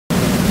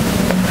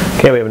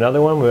Okay, we have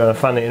another one. We're going to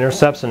find the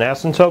intercepts and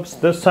asymptotes.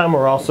 This time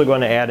we're also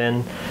going to add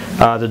in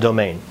the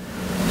domain.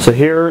 So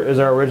here is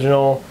our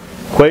original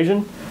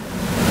equation.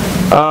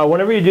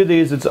 Whenever you do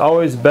these, it's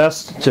always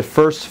best to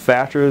first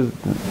factor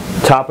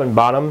top and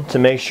bottom to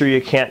make sure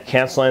you can't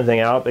cancel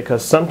anything out,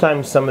 because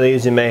sometimes some of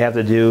these you may have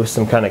to do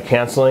some kind of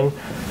canceling.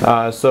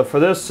 So for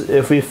this,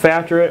 if we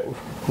factor it,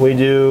 we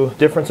do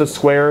difference of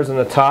squares in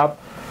the top,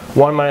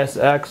 1 minus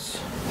x,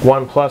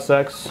 1 plus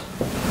x.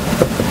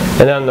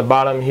 And then on the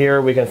bottom here,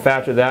 we can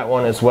factor that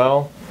one as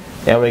well.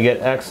 And we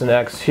get x and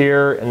x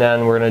here, and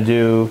then we're going to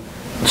do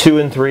 2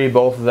 and 3,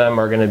 both of them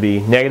are going to be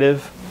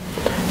negative.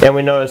 And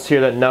we notice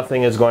here that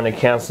nothing is going to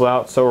cancel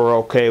out, so we're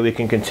okay, we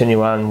can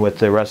continue on with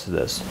the rest of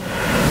this.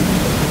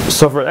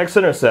 So for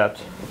x-intercept,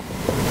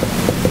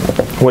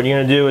 what you're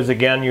going to do is,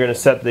 again, you're going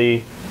to set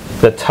the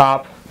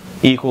top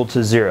equal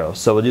to 0.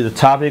 So we'll do the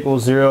top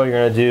equals 0, you're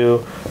going to do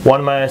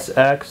 1 minus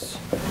x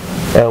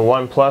and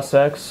 1 plus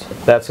x,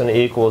 that's going to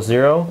equal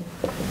 0.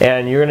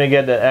 And you're going to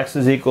get that x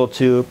is equal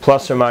to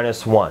plus or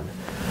minus 1.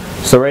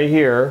 So right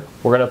here,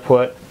 we're going to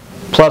put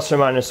plus or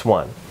minus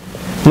 1.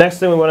 Next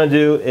thing we want to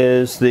do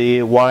is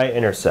the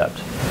y-intercept.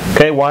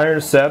 Okay,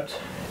 y-intercept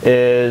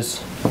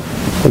is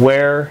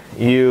where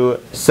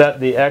you set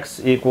the x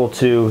equal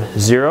to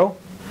 0.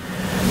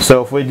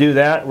 So if we do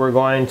that, we're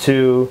going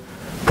to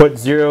put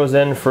zeros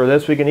in for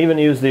this. We can even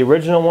use the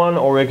original one,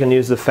 or we can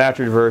use the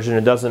factored version.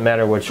 It doesn't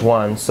matter which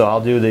one. So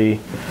I'll do the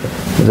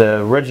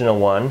original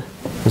one.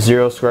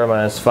 0 squared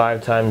minus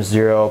 5 times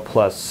 0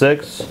 plus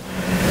 6.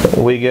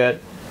 We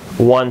get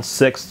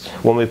 1/6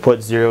 when we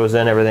put zeros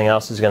in. Everything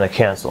else is going to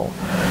cancel.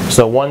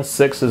 So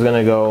 1/6 is going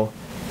to go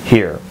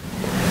here.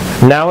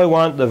 Now we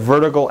want the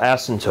vertical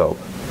asymptote.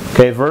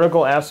 Okay,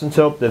 vertical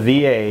asymptote, the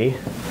VA,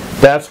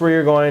 that's where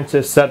you're going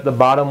to set the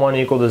bottom one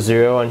equal to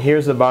 0. And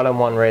here's the bottom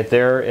one right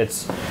there.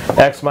 It's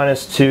x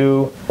minus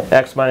 2,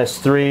 x minus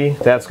 3.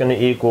 That's going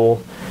to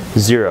equal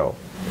 0.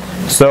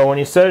 So when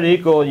you set it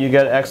equal, you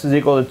get x is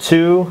equal to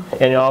 2,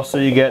 and also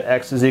you get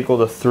x is equal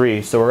to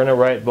 3. So we're going to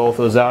write both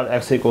those out.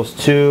 X equals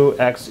 2,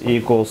 x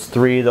equals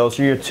 3. Those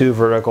are your two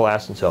vertical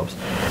asymptotes.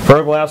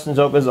 Vertical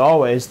asymptote is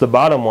always the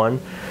bottom one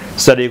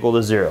set equal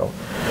to 0.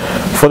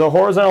 For the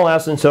horizontal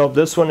asymptote,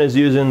 this one is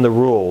using the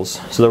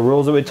rules. So the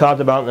rules that we talked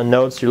about in the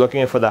notes, you're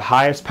looking for the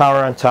highest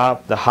power on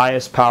top, the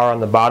highest power on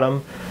the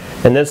bottom.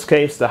 In this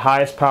case, the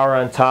highest power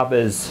on top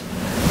is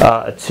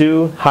a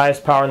 2.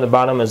 Highest power on the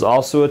bottom is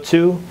also a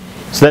 2.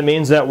 So that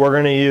means that we're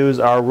going to use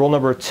our rule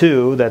number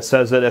 2 that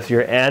says that if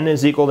your n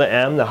is equal to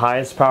m, the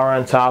highest power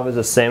on top is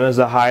the same as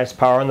the highest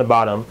power on the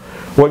bottom.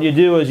 What you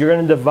do is you're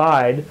going to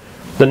divide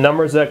the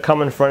numbers that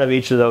come in front of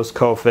each of those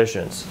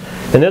coefficients.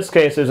 In this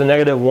case, there's a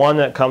 -1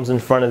 that comes in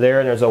front of there,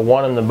 and there's a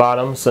 1 on the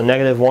bottom, so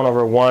 -1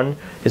 over 1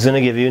 is going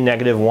to give you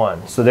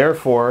 -1. So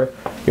therefore,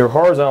 your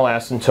horizontal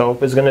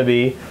asymptote is going to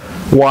be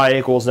y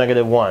equals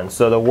 -1.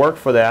 So the work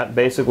for that,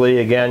 basically,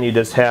 again, you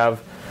just have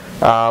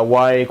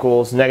y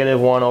equals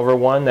 -1 over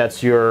 1.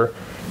 That's your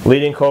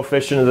leading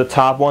coefficient of the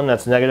top one.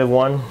 That's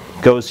 -1.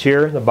 Goes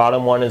here. The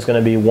bottom one is going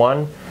to be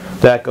 1.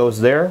 That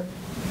goes there.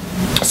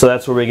 So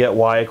that's where we get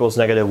y equals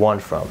 -1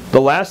 from.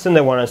 The last thing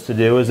they want us to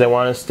do is they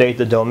want to state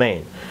the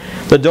domain.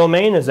 The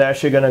domain is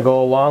actually going to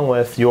go along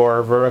with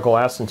your vertical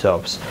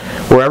asymptotes.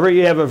 Wherever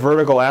you have a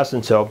vertical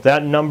asymptote,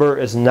 that number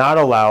is not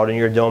allowed in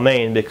your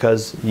domain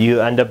because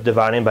you end up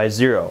dividing by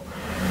 0.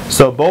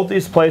 So both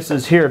these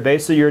places here,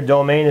 basically your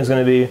domain is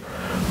going to be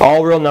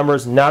all real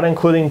numbers, not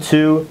including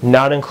 2,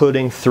 not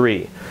including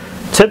 3.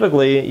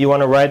 Typically, you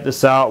want to write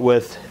this out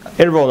with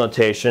interval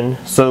notation.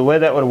 So the way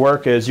that would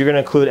work is you're going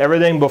to include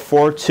everything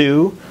before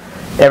 2,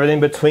 everything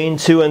between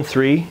 2 and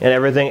 3, and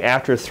everything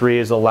after 3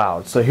 is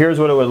allowed. So here's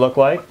what it would look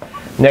like.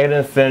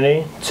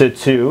 -infinity to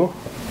 2,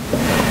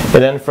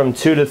 and then from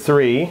 2 to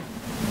 3,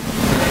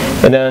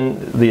 and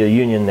then the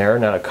union there,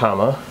 not a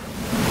comma.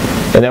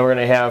 And then we're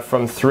going to have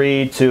from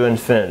 3 to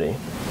infinity.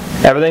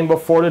 Everything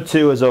before the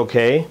 2 is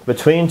okay.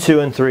 Between 2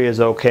 and 3 is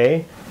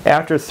okay.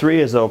 After 3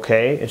 is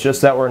okay. It's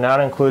just that we're not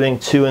including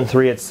 2 and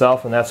 3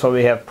 itself, and that's why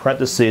we have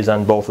parentheses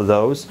on both of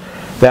those.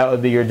 That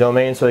would be your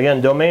domain. So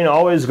again, domain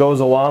always goes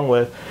along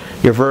with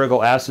your vertical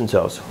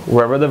asymptotes.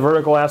 Wherever the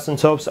vertical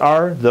asymptotes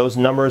are, those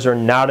numbers are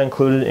not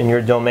included in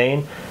your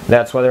domain.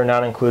 That's why they're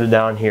not included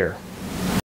down here.